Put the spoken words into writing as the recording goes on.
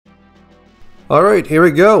Alright, here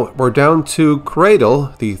we go. We're down to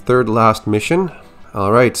Cradle, the third last mission.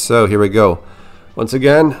 Alright, so here we go. Once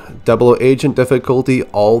again, 00 agent difficulty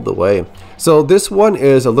all the way. So this one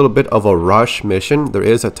is a little bit of a rush mission. There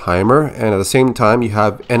is a timer, and at the same time you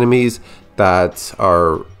have enemies that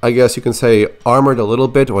are, I guess you can say, armored a little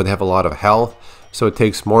bit, or they have a lot of health. So it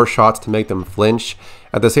takes more shots to make them flinch.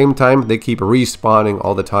 At the same time, they keep respawning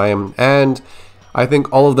all the time, and I think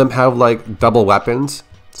all of them have like double weapons.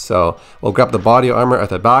 So we'll grab the body armor at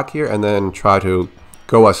the back here and then try to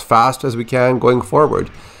go as fast as we can going forward.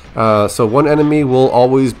 So one enemy will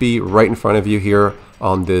always be right in front of you here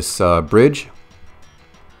on this bridge.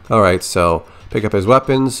 Alright, so pick up his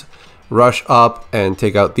weapons, rush up and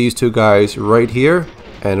take out these two guys right here,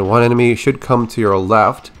 and one enemy should come to your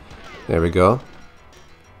left. There we go.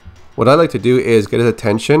 What I like to do is get his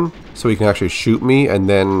attention so he can actually shoot me, and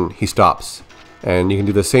then he stops. And you can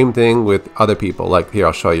do the same thing with other people. Like here,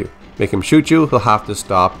 I'll show you. Make him shoot you, he'll have to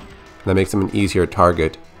stop. And that makes him an easier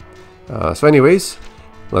target. So anyways,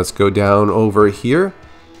 let's go down over here.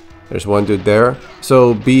 There's one dude there.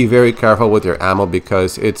 So be very careful with your ammo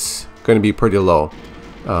because it's going to be pretty low.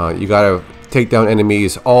 You gotta take down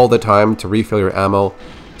enemies all the time to refill your ammo.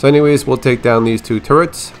 So anyways, we'll take down these two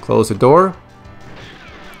turrets, close the door.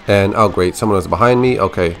 And oh great, someone was behind me.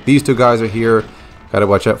 Okay, these two guys are here. Gotta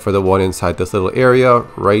watch out for the one inside this little area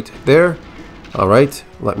right there. Alright,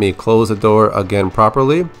 let me close the door again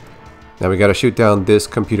properly. Now we gotta shoot down this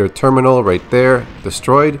computer terminal right there,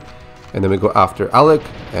 destroyed. And then we go after Alec,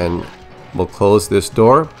 and we'll close this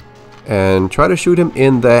door. And try to shoot him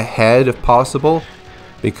in the head if possible.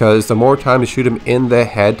 Because the more time you shoot him in the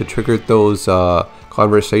head to trigger those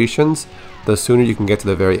conversations, the sooner you can get to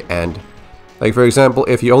the very end. Like for example,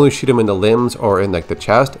 if you only shoot him in the limbs or in like the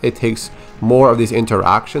chest, it takes more of these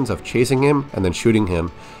interactions of chasing him and then shooting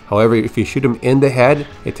him. However, if you shoot him in the head,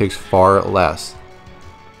 it takes far less.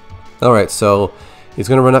 Alright, so he's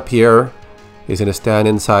going to run up here. He's going to stand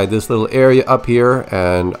inside this little area up here,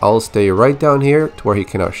 and I'll stay right down here to where he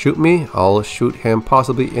cannot shoot me. I'll shoot him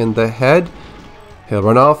possibly in the head. He'll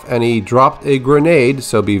run off, and he dropped a grenade,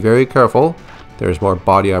 so be very careful. There's more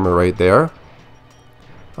body armor right there.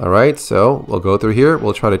 Alright, so we'll go through here.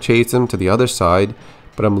 We'll try to chase him to the other side,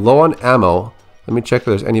 but I'm low on ammo. Let me check if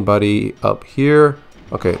there's anybody up here.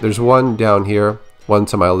 Okay, there's one down here, one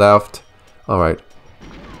to my left. Alright,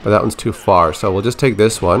 but that one's too far, so we'll just take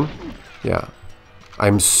this one. Yeah,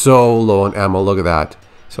 I'm so low on ammo, look at that.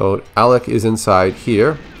 So Alec is inside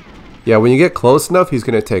here. Yeah, when you get close enough, he's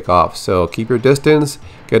going to take off. So keep your distance,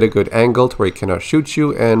 get a good angle to where he cannot shoot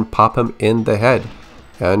you, and pop him in the head.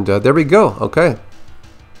 And there we go, okay.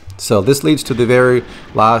 So this leads to the very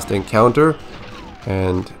last encounter.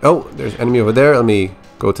 And oh, there's an enemy over there. Let me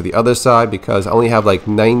go to the other side because I only have like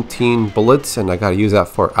 19 bullets and I gotta use that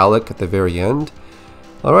for Alec at the very end.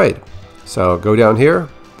 Alright, so go down here.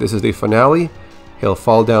 This is the finale. He'll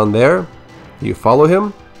fall down there. You follow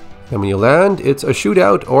him. And when you land, it's a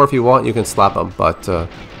shootout, or if you want, you can slap him. But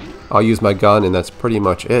I'll use my gun and that's pretty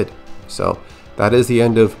much it. So that is the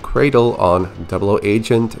end of Cradle on 00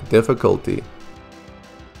 agent difficulty.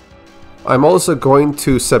 I'm also going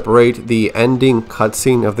to separate the ending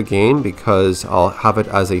cutscene of the game because I'll have it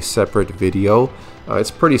as a separate video.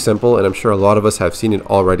 It's pretty simple, and I'm sure a lot of us have seen it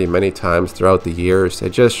already many times throughout the years.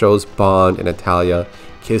 It just shows Bond and Natalia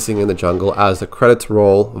kissing in the jungle as the credits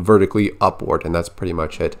roll vertically upward, and that's pretty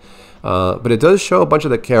much it. But it does show a bunch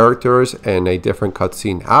of the characters and a different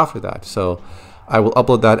cutscene after that, so I will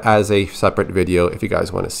upload that as a separate video if you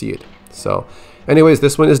guys want to see it. So anyways,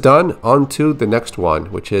 this one is done. On to the next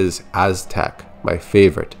one, which is Aztec, my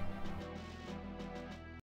favorite.